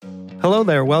Hello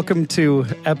there. Welcome to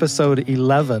episode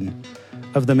 11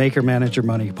 of the Maker Manager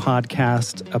Money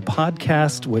podcast, a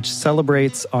podcast which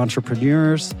celebrates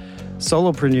entrepreneurs,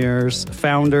 solopreneurs,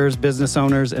 founders, business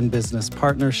owners, and business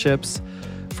partnerships,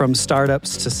 from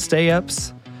startups to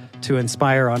stay-ups, to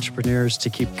inspire entrepreneurs to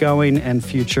keep going and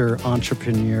future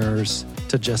entrepreneurs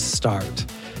to just start.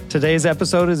 Today's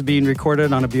episode is being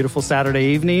recorded on a beautiful Saturday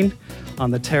evening on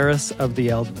the terrace of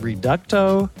the El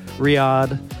Reducto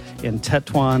Riad in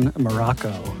Tétouan,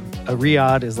 Morocco. A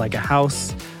riad is like a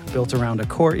house built around a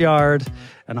courtyard,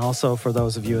 and also for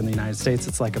those of you in the United States,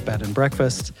 it's like a bed and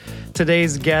breakfast.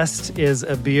 Today's guest is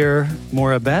Abir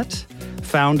Mourabet,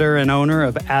 founder and owner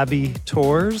of Abir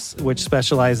Tours, which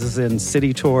specializes in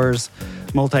city tours,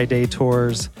 multi-day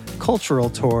tours,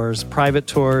 cultural tours, private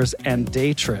tours, and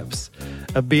day trips.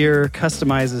 Abir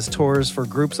customizes tours for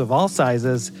groups of all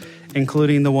sizes,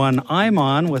 including the one I'm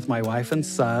on with my wife and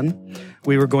son.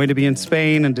 We were going to be in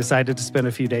Spain and decided to spend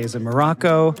a few days in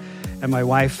Morocco, and my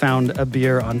wife found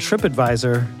Abir on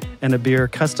TripAdvisor, and Abir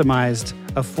customized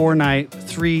a 4-night,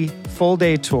 3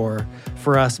 full-day tour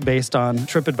for us based on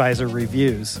TripAdvisor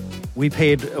reviews. We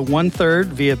paid 1/3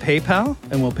 via PayPal,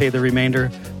 and we'll pay the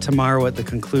remainder tomorrow at the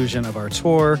conclusion of our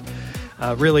tour.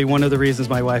 Really, one of the reasons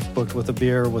my wife booked with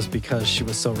Abir was because she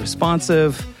was so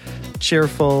responsive,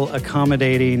 cheerful,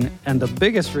 accommodating, and the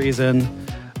biggest reason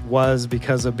was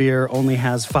because Abir only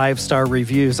has 5-star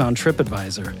reviews on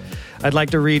TripAdvisor. I'd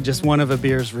like to read just one of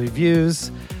Abir's reviews.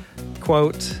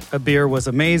 Quote, Abir was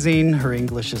amazing, her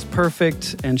English is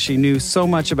perfect, and she knew so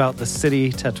much about the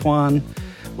city. Tétouan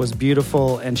was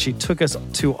beautiful, and she took us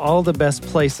to all the best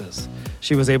places.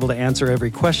 She was able to answer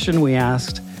every question we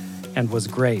asked and was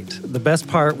great. The best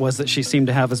part was that she seemed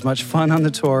to have as much fun on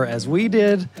the tour as we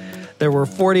did. There were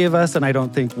 40 of us, and I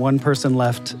don't think one person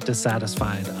left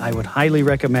dissatisfied. I would highly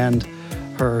recommend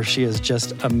her. She is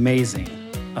just amazing,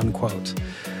 unquote.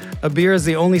 Abir is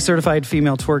the only certified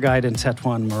female tour guide in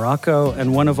Tétouan, Morocco,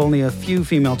 and one of only a few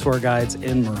female tour guides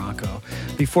in Morocco.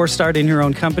 Before starting her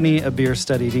own company, Abir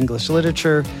studied English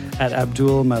literature at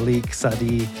Abdul Malik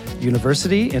Sadi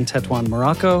University in Tétouan,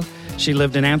 Morocco. She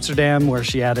lived in Amsterdam, where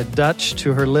she added Dutch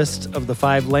to her list of the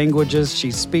 5 languages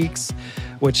she speaks,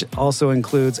 which also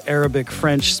includes Arabic,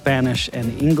 French, Spanish,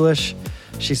 and English.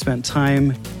 She spent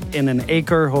time in an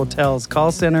Acre Hotel's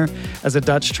call center as a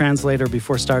Dutch translator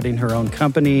before starting her own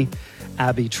company,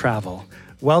 Abir Travel.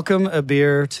 Welcome,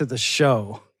 Abir, to the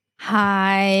show.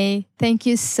 Hi, thank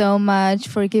you so much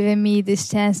for giving me this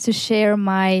chance to share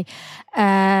my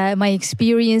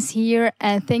experience here,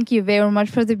 and thank you very much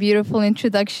for the beautiful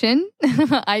introduction.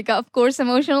 I got, of course,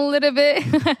 emotional a little bit,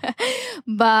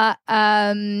 but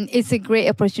it's a great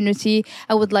opportunity.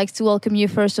 I would like to welcome you,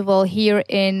 first of all, here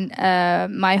in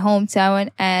my hometown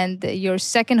and your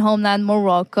second homeland,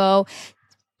 Morocco.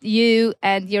 You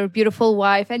and your beautiful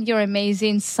wife and your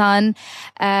amazing son.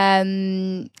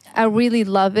 I really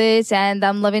love it, and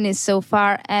I'm loving it so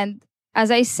far. And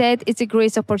as I said, it's a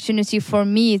great opportunity for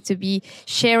me to be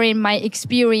sharing my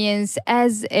experience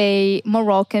as a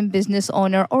Moroccan business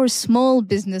owner, or small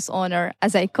business owner,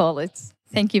 as I call it.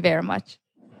 Thank you very much.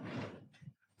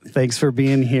 Thanks for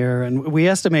being here. And we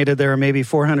estimated there are maybe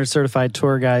 400 certified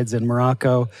tour guides in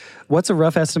Morocco. What's a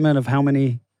rough estimate of how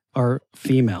many are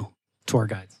female tour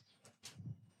guides?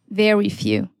 Very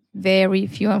few,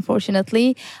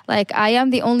 unfortunately. Like, I am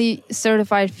the only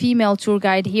certified female tour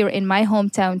guide here in my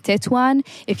hometown, Tétouan.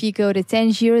 If you go to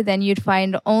Tangier, then you'd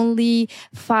find only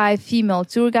 5 female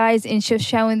tour guides. In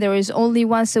Chefchaouen, there is only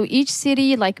 1. So each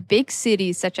city, like big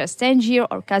cities such as Tangier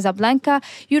or Casablanca,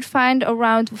 you'd find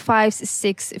around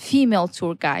 5-6 female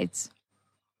tour guides.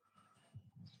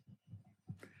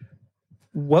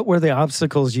 What were the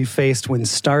obstacles you faced when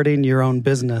starting your own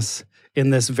business in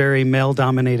this very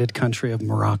male-dominated country of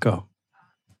Morocco?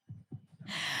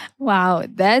 Wow,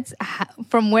 that's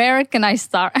from where can I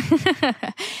start?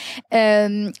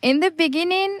 In the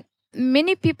beginning,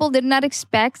 many people did not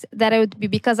expect that it would be,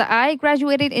 because I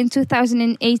graduated in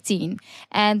 2018,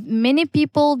 and many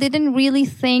people didn't really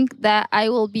think that I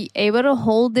will be able to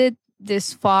hold it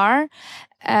this far.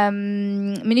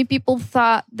 Many people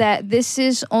thought that this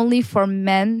is only for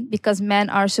men, because men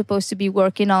are supposed to be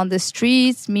working on the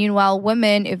streets. Meanwhile,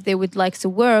 women, if they would like to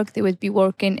work, they would be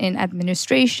working in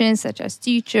administration, such as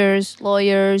teachers,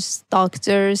 lawyers,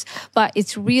 doctors. But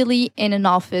it's really in an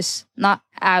office, not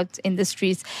out in the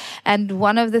streets. And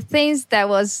one of the things that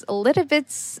was a little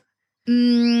bit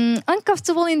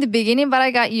uncomfortable in the beginning, but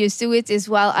I got used to it, is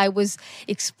while I was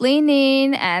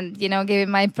explaining and, giving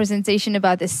my presentation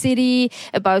about the city,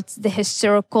 about the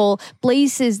historical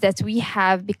places that we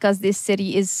have, because this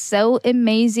city is so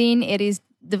amazing. It is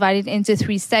divided into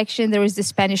 3 sections. There was the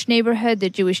Spanish neighborhood, the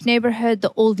Jewish neighborhood,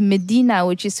 the old Medina,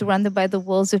 which is surrounded by the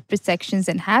walls of protections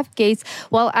and half gates.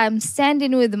 While I'm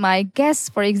standing with my guests,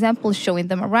 for example, showing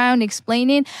them around,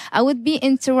 explaining, I would be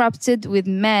interrupted with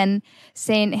men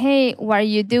saying, hey, what are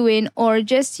you doing? Or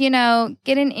just,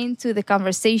 getting into the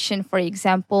conversation, for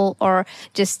example, or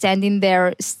just standing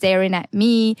there staring at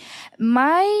me.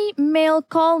 My male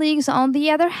colleagues, on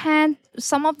the other hand,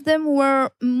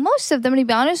 most of them, to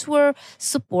be honest, were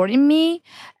supporting me,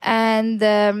 and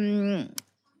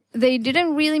they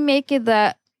didn't really make it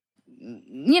that,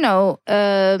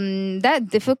 that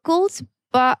difficult.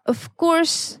 But of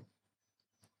course,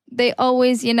 they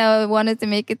always, wanted to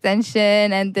make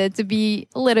attention and to be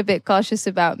a little bit cautious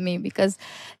about me, because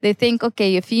they think,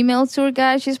 okay, a female tour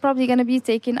guide, she's probably going to be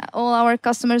taking all our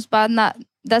customers, but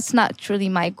that's not truly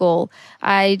my goal.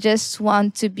 I just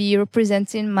want to be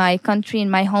representing my country and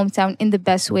my hometown in the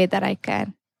best way that I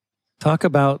can. Talk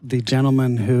about the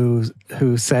gentleman who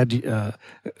said,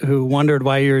 who wondered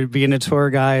why you're being a tour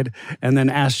guide and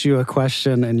then asked you a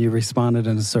question and you responded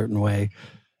in a certain way.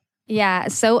 Yeah,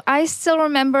 so I still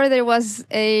remember there was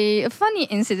a funny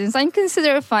incident. I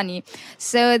consider it funny.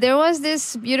 So there was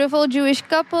this beautiful Jewish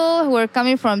couple who were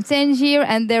coming from Tangier,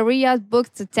 and their Riyadh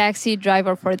booked a taxi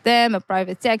driver for them, a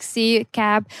private taxi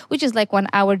cab, which is like 1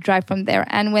 hour drive from there.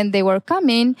 And when they were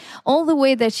coming, all the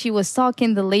way that she was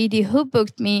talking, the lady who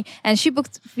booked me, and she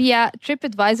booked via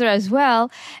TripAdvisor as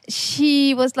well,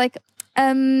 she was like,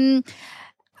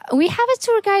 we have a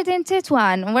tour guide in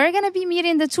Tetuan. We're going to be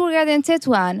meeting the tour guide in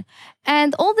Tetuan.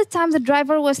 And all the time the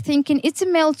driver was thinking, it's a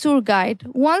male tour guide.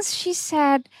 Once she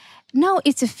said, no,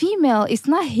 it's a female. It's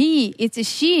not he. It's a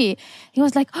she. He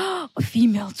was like, oh, a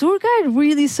female tour guide?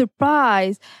 Really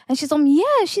surprised. And she told me,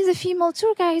 yeah, she's a female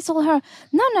tour guide. He told her,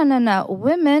 no.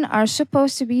 Women are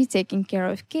supposed to be taking care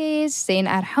of kids, staying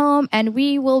at home, and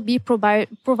we will be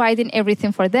providing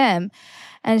everything for them.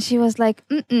 And she was like,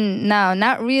 no,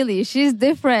 not really. She's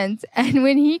different. And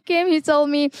when he came, he told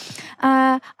me,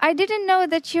 I didn't know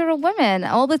that you're a woman.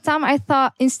 All the time I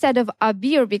thought, instead of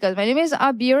Abir, because my name is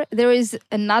Abir, there is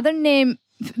another name,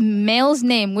 male's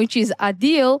name, which is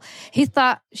Adil. He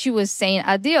thought she was saying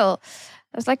Adil.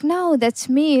 I was like, no, that's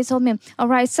me. He told me, all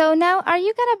right, so now are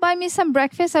you going to buy me some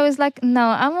breakfast? I was like, no,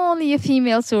 I'm only a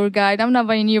female tour guide. I'm not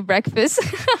buying you breakfast.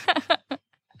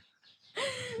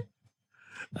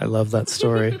 I love that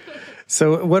story.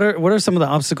 So what are some of the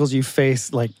obstacles you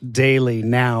face like daily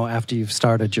now after you've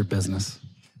started your business?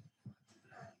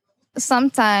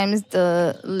 Sometimes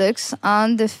the looks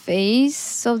on the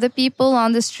face of the people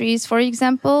on the streets, for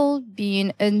example,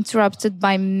 being interrupted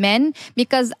by men,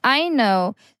 because I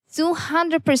know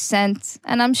 200%,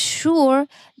 and I'm sure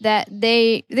that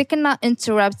they cannot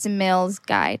interrupt a male's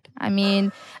guide. I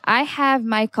mean, I have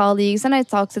my colleagues and I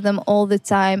talk to them all the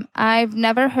time. I've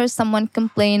never heard someone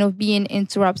complain of being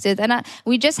interrupted. And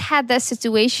we just had that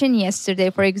situation yesterday,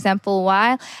 for example,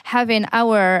 while having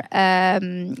our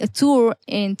tour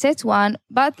in Tetuan.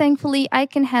 But thankfully, I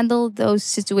can handle those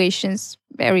situations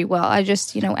very well. I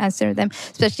just, answer them,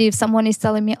 especially if someone is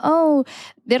telling me, oh,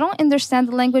 they don't understand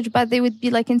the language, but they would be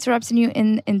like interrupting you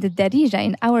in the Darija,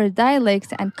 in our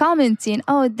dialect, and commenting,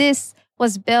 oh, this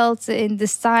was built in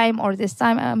this time or this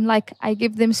time. I'm like, I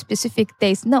give them specific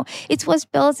dates. No, it was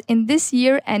built in this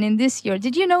year and in this year.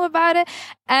 Did you know about it?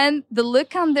 And the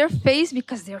look on their face,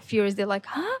 because they're furious, they're like,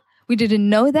 huh? We didn't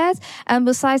know that. And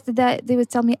besides that, they would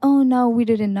tell me, oh, no, we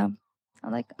didn't know.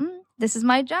 I'm like, this is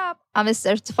my job. I'm a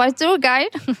certified tour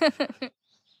guide.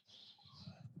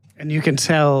 And you can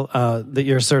tell that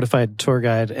you're a certified tour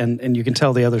guide, and you can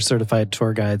tell the other certified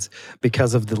tour guides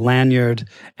because of the lanyard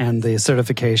and the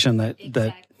certification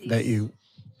that you...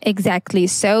 Exactly.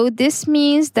 So this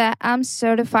means that I'm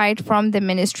certified from the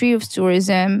Ministry of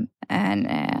Tourism and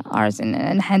Arts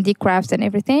and Handicrafts and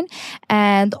everything.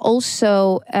 And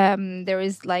also there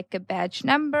is like a badge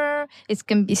number. It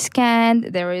can be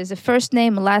scanned. There is a first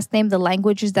name, a last name, the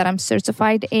languages that I'm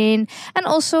certified in. And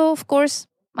also, of course,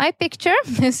 my picture,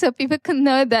 so people can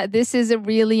know that this is a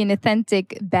really an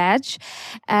authentic badge.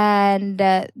 And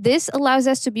this allows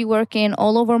us to be working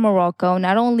all over Morocco,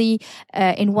 not only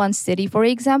in one city, for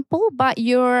example, but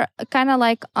you're kind of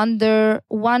like under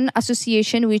one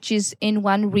association, which is in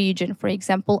one region. For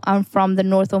example, I'm from the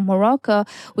north of Morocco,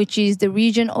 which is the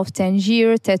region of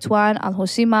Tangier, Tetuan, Al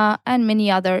Hoceima, and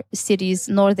many other cities,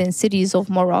 northern cities of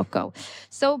Morocco.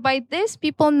 So by this,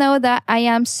 people know that I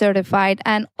am certified,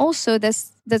 and also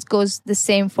that goes the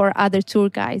same for other tour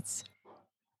guides.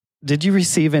 Did you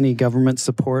receive any government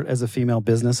support as a female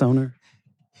business owner?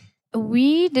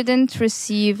 We didn't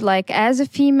receive, like, as a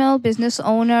female business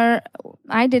owner,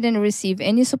 I didn't receive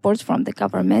any support from the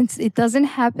government. It doesn't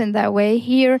happen that way.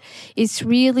 Here, it's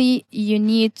really you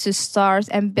need to start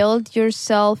and build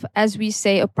yourself, as we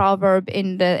say a proverb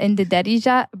in the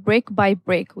Darija, brick by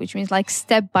brick, which means like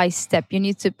step by step. You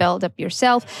need to build up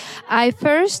yourself. I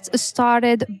first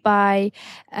started by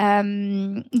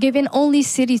giving only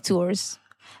city tours,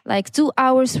 like 2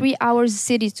 hours, 3 hours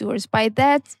city tours. By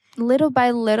that, little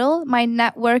by little, my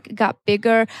network got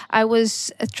bigger. I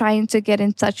was trying to get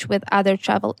in touch with other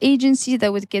travel agencies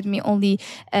that would give me only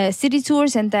city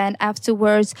tours. And then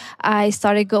afterwards, I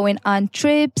started going on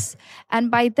trips. And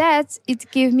by that,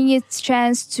 it gave me a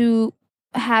chance to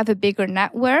have a bigger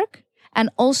network. And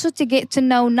also to get to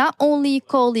know not only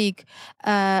colleague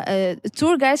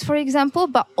tour guides, for example,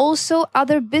 but also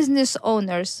other business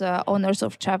owners, owners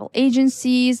of travel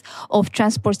agencies, of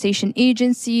transportation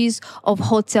agencies, of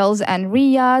hotels and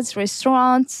riads,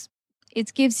 restaurants.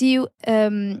 It gives you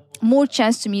more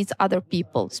chance to meet other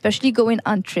people, especially going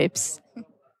on trips.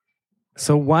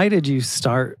 So why did you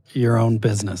start your own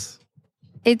business?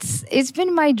 It's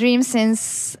been my dream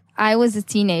since I was a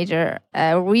teenager,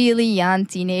 a really young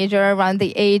teenager, around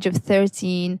the age of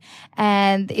 13.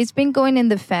 And it's been going in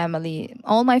the family.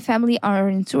 All my family are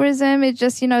in tourism. It's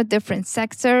just, different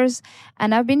sectors.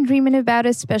 And I've been dreaming about it,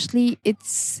 especially it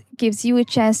gives you a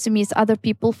chance to meet other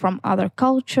people from other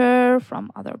culture,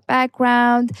 from other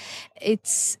background.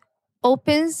 It's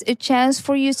opens a chance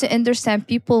for you to understand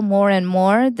people more and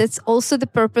more. That's also the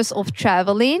purpose of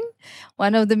traveling,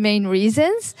 one of the main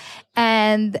reasons.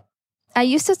 And I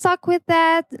used to talk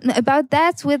about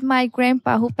that with my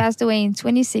grandpa who passed away in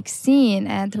 2016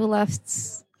 and who left,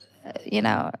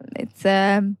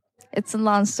 it's a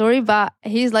long story, but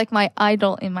he's like my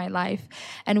idol in my life.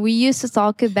 And we used to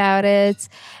talk about it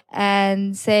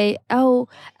and say, I'm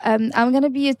going to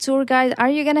be a tour guide. Are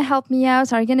you going to help me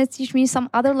out? Are you going to teach me some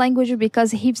other language?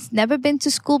 Because he's never been to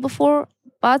school before,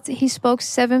 but he spoke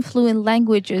 7 fluent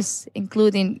languages,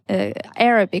 including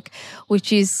Arabic,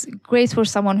 which is great for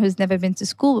someone who's never been to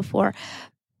school before.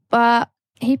 But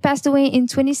he passed away in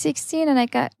 2016 and I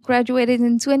got graduated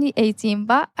in 2018,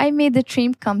 but I made the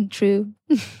dream come true.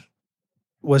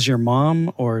 Was your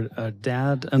mom or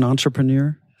dad an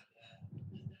entrepreneur?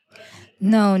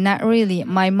 No, not really.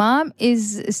 My mom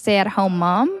is a stay-at-home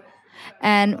mom.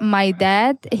 And my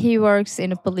dad, he works in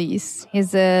the police.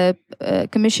 He's a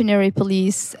commissionary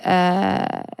police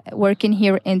working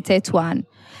here in Tetuan.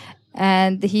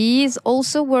 And he is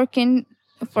also working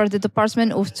for the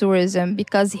Department of Tourism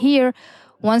because here,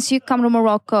 once you come to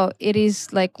Morocco, it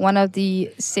is like one of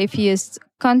the safest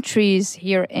countries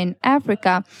here in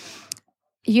Africa.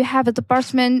 You have a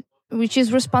department which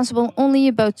is responsible only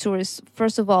about tourists.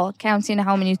 First of all, counting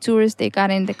how many tourists they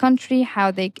got in the country,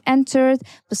 how they entered.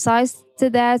 Besides to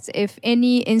that, if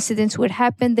any incidents would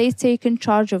happen, they take in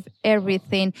charge of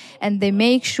everything and they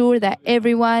make sure that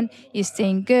everyone is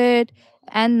staying good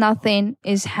and nothing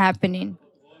is happening.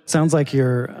 Sounds like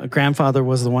your grandfather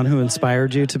was the one who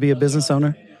inspired you to be a business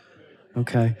owner?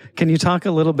 Okay. Can you talk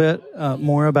a little bit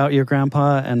more about your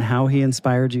grandpa and how he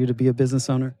inspired you to be a business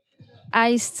owner?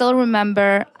 I still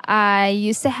remember I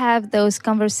used to have those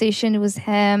conversations with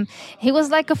him. He was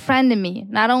like a friend to me,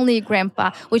 not only a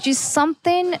grandpa, which is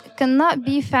something cannot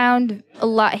be found a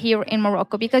lot here in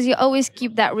Morocco because you always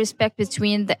keep that respect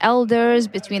between the elders,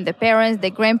 between the parents, the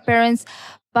grandparents.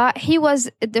 But he was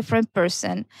a different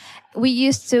person. We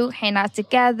used to hang out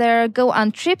together, go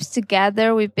on trips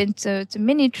together. We've been to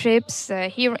many trips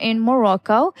here in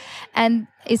Morocco. And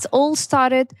it's all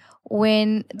started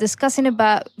when discussing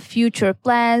about future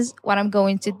plans, what I'm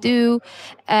going to do,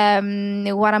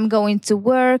 what I'm going to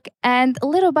work. And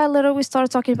little by little, we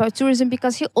started talking about tourism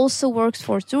because he also works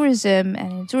for tourism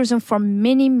and in tourism for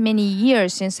many, many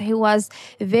years since he was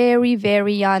very,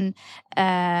 very young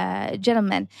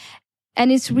gentleman.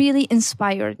 And it's really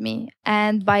inspired me.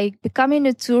 And by becoming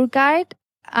a tour guide,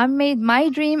 I made my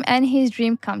dream and his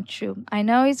dream come true. I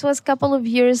know it was a couple of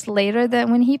years later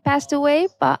than when he passed away,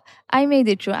 but I made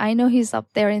it true. I know he's up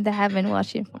there in the heaven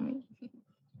watching for me.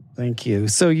 Thank you.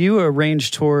 So you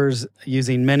arrange tours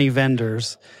using many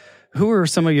vendors. Who are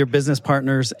some of your business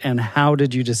partners and how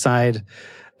did you decide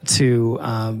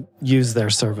to use their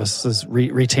services,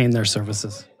 retain their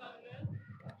services?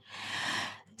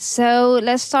 So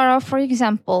let's start off, for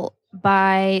example,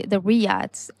 by the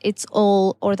riads.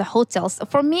 Or the hotels.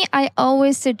 For me, I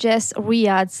always suggest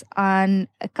riads on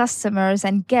customers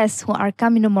and guests who are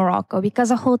coming to Morocco because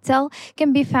a hotel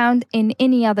can be found in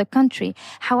any other country.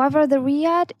 However, the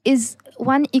riad is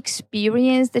one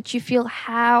experience that you feel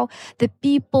how the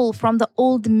people from the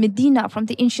old Medina, from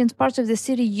the ancient parts of the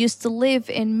city, used to live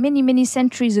in many, many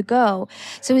centuries ago.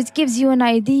 So it gives you an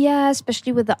idea,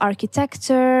 especially with the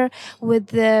architecture, with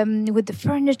the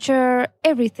furniture,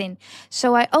 everything.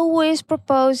 So I always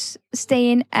propose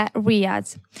staying at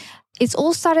Riyadh. It's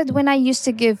all started when I used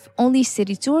to give only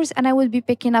city tours, and I would be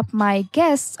picking up my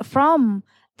guests from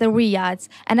the Riyadh,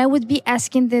 and I would be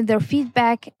asking them their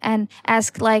feedback and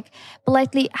ask like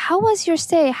politely, how was your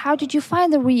stay? How did you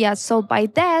find the Riyadh? So by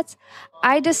that,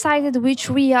 I decided which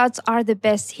Riyadhs are the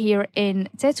best here in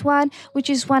Tetuan, which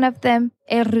is one of them,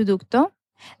 El Reducto.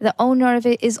 The owner of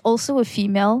it is also a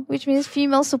female, which means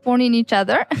females supporting each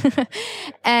other.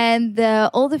 And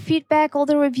all the feedback, all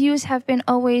the reviews have been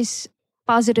always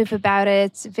positive about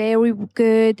it, very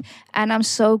good, and I'm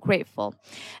so grateful.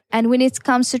 And when it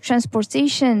comes to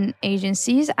transportation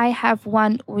agencies, I have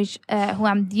one which who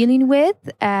I'm dealing with,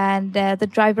 and the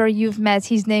driver you've met,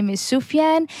 his name is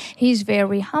Sufyan. He's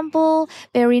very humble,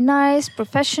 very nice,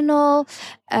 professional.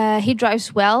 He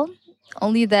drives well.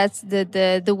 Only that's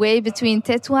the way between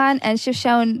Tetuan and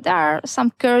Chefchaouen. There are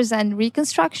some curves and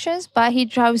reconstructions, but he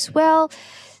drives well.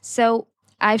 So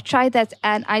I've tried that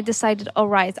and I decided, all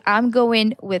right, I'm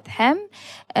going with him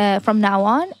from now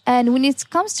on. And when it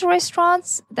comes to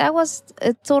restaurants, that was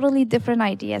a totally different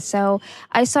idea. So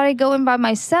I started going by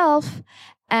myself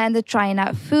and trying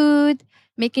out food,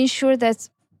 making sure that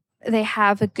they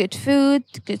have a good food,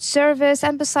 good service,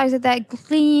 and besides that,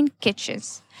 clean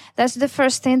kitchens. That's the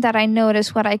first thing that I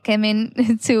noticed when I came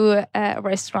into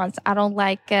restaurants. I don't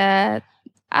like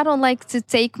to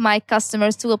take my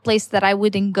customers to a place that I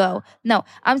wouldn't go. No,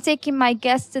 I'm taking my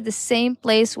guests to the same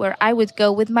place where I would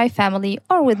go with my family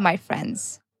or with my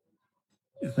friends.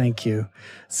 Thank you.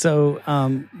 So,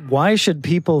 why should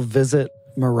people visit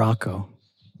Morocco?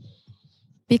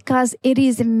 Because it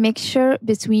is a mixture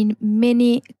between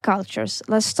many cultures.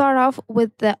 Let's start off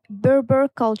with the Berber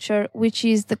culture, which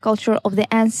is the culture of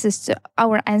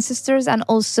our ancestors, and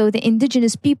also the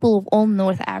indigenous people of all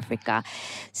North Africa.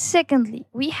 Secondly,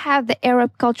 we have the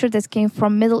Arab culture that came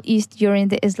from Middle East during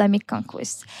the Islamic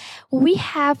conquest. We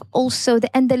have also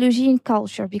the Andalusian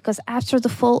culture, because after the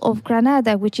fall of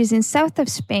Granada, which is in south of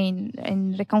Spain,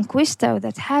 in Reconquista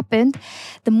that happened,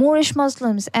 the Moorish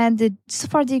Muslims and the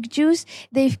Sephardic Jews,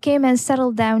 they came and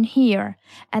settled down here.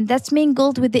 And that's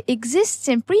mingled with the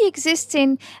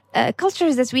pre-existing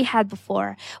cultures that we had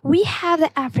before. We have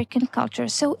the African culture.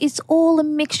 So it's all a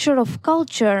mixture of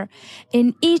culture.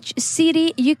 In each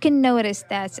city, you can notice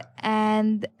that.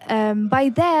 And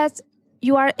by that,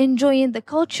 you are enjoying the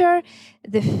culture,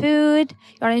 the food,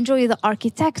 you are enjoying the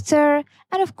architecture,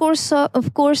 and of course,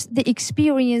 the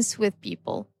experience with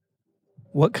people.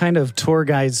 What kind of tour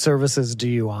guide services do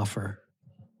you offer?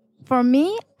 For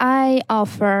me, I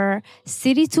offer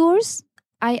city tours.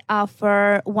 I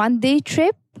offer one-day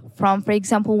trip from, for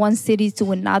example, one city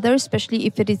to another, especially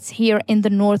if it is here in the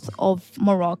north of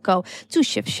Morocco, to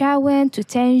Chefchaouen, to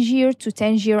Tangier,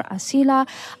 Asila.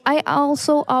 I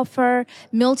also offer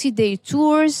multi-day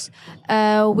tours,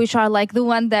 which are like the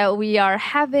one that we are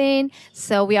having.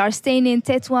 So we are staying in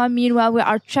Tetuan. Meanwhile, we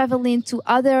are traveling to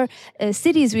other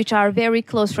cities which are very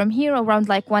close from here, around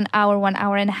like 1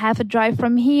 hour and a half a drive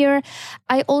from here.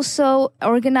 I also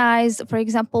organize, for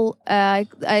example,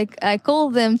 I call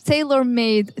them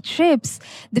tailor-made trips,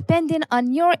 depending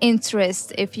on your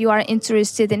interest. If you are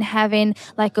interested in having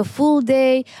like a full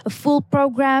day, a full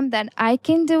program, then I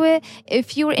can do it.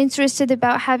 If you're interested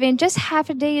about having just half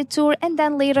a day a tour and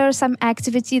then later some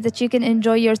activity that you can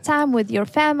enjoy your time with your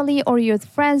family or your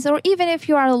friends, or even if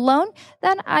you are alone,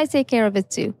 then I take care of it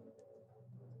too.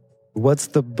 What's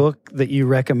the book that you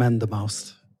recommend the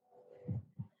most?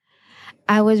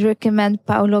 I would recommend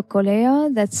Paulo Coelho.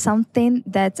 That's something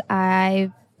that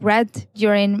I've read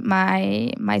during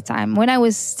my time when I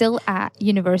was still at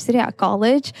university, at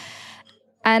college.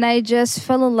 And I just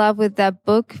fell in love with that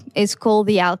book. It's called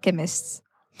The Alchemists.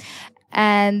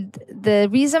 And the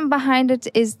reason behind it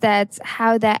is that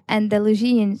how that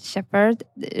Andalusian shepherd,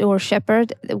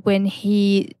 when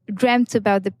he dreamt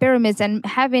about the pyramids and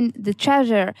having the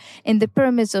treasure in the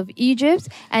pyramids of Egypt,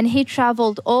 and he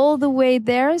traveled all the way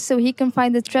there so he can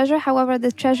find the treasure. However,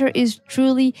 the treasure is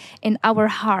truly in our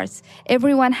hearts.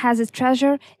 Everyone has a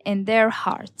treasure in their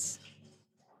hearts.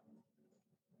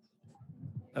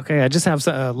 Okay, I just have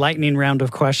a lightning round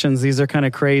of questions. These are kind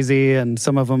of crazy, and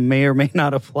some of them may or may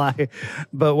not apply.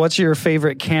 But what's your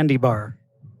favorite candy bar?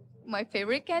 My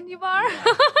favorite candy bar? You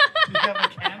have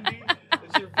a candy?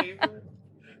 That's your favorite?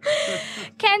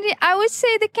 Candy, I would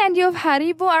say the candy of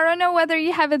Haribo. I don't know whether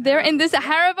you have it there in this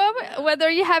Haribo, whether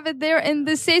you have it there in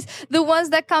the States. The ones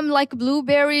that come like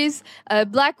blueberries, a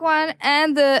black one,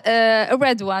 and a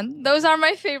red one. Those are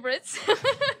my favorites.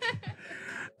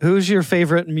 Who's your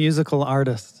favorite musical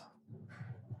artist?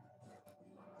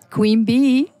 Queen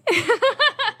Bee.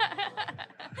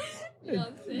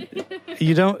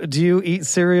 Do you eat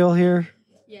cereal here?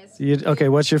 Yes. Okay,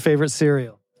 what's your favorite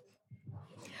cereal?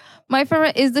 My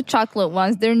favorite is the chocolate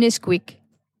ones. They're Nesquik.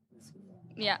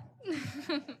 Yeah.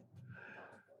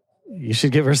 You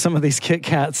should give her some of these Kit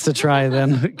Kats to try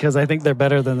then, because I think they're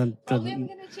better than the... Probably I'm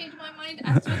going to change my mind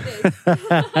after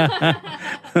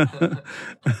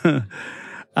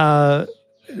this.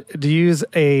 Do you use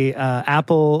a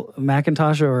Apple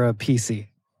Macintosh or a PC?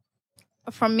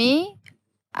 For me,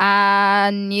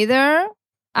 neither.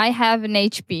 I have an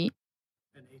HP.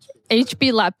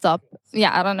 HP laptop.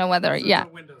 Yeah, I don't know whether... Yeah.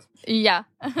 Yeah.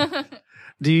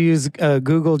 Do you use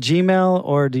Google Gmail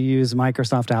or do you use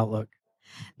Microsoft Outlook?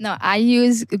 No, I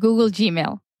use Google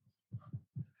Gmail.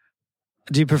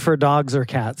 Do you prefer dogs or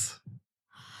cats?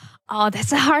 Oh,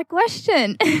 that's a hard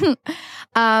question.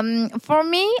 For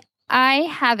me, I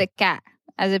have a cat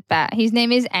as a pet. His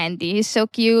name is Andy. He's so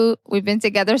cute. We've been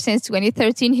together since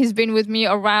 2013. He's been with me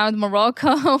around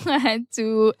Morocco and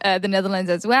to the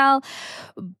Netherlands as well.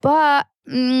 But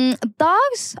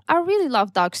dogs, I really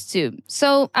love dogs too.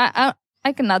 So I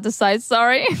cannot decide.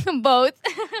 Sorry, both.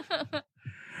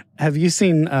 Have you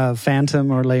seen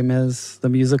Phantom or Les Mis, the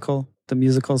musical? The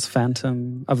musical's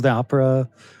Phantom of the opera,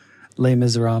 Les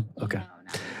Miserables. Okay.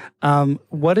 No.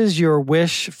 What is your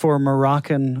wish for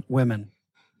Moroccan women?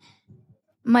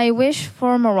 My wish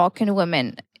for Moroccan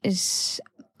women is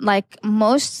like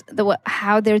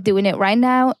how they're doing it right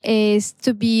now is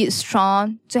to be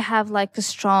strong, to have like a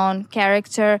strong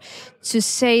character, to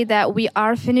say that we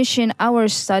are finishing our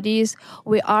studies,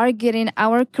 we are getting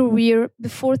our career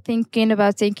before thinking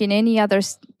about taking any other,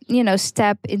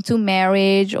 step into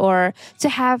marriage, or to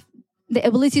have the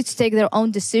ability to take their own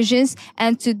decisions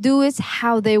and to do it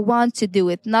how they want to do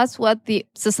it, not what the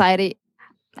society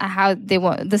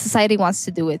wants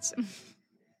to do it.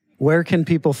 Where can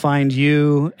people find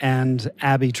you and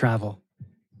Abby Travel?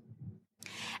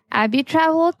 Abby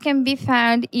Travel can be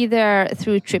found either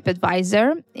through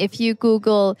TripAdvisor. If you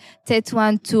Google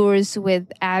Tetouan Tours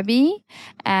with Abby,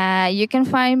 you can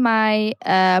find my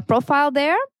profile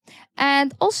there.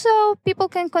 And also, people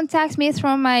can contact me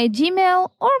through my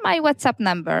Gmail or my WhatsApp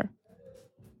number.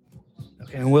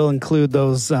 Okay, and we'll include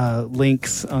those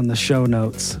links on the show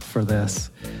notes for this.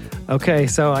 Okay,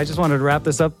 so I just wanted to wrap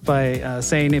this up by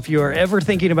saying if you are ever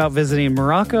thinking about visiting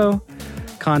Morocco,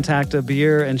 contact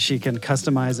Abir and she can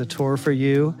customize a tour for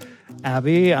you.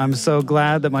 Abby, I'm so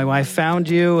glad that my wife found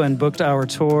you and booked our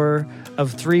tour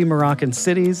of 3 Moroccan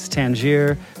cities,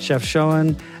 Tangier,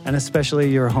 Chefchaouen, and especially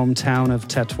your hometown of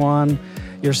Tetouan.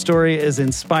 Your story is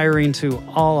inspiring to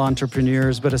all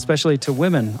entrepreneurs, but especially to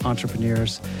women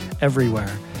entrepreneurs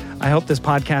everywhere. I hope this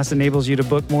podcast enables you to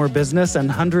book more business and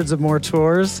hundreds of more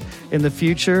tours in the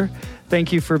future.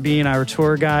 Thank you for being our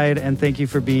tour guide, and thank you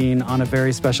for being on a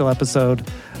very special episode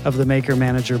of the Maker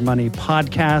Manager Money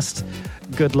podcast.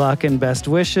 Good luck and best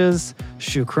wishes.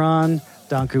 Shukran,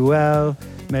 dank u wel,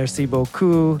 merci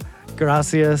beaucoup,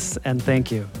 gracias, and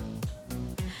thank you.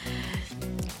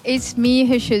 It's me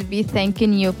who should be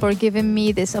thanking you for giving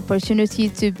me this opportunity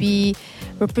to be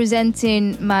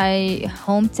representing my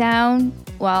hometown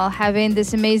while having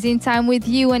this amazing time with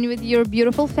you and with your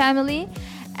beautiful family,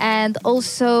 and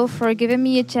also for giving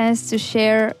me a chance to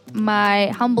share my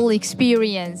humble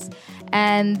experience.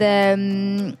 And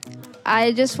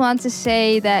I just want to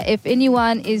say that if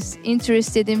anyone is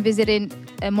interested in visiting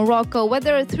Morocco,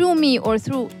 whether through me or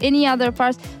through any other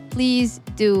parts, please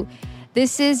do.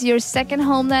 This is your second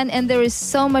homeland, and there is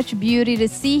so much beauty to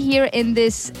see here in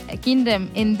this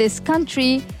kingdom, in this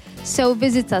country. So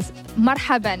visit us.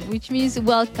 Marhaban, which means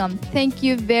welcome. Thank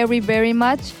you very, very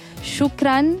much.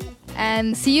 Shukran.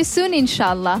 And see you soon,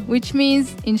 inshallah, which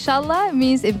means, inshallah,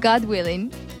 means if God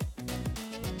willing.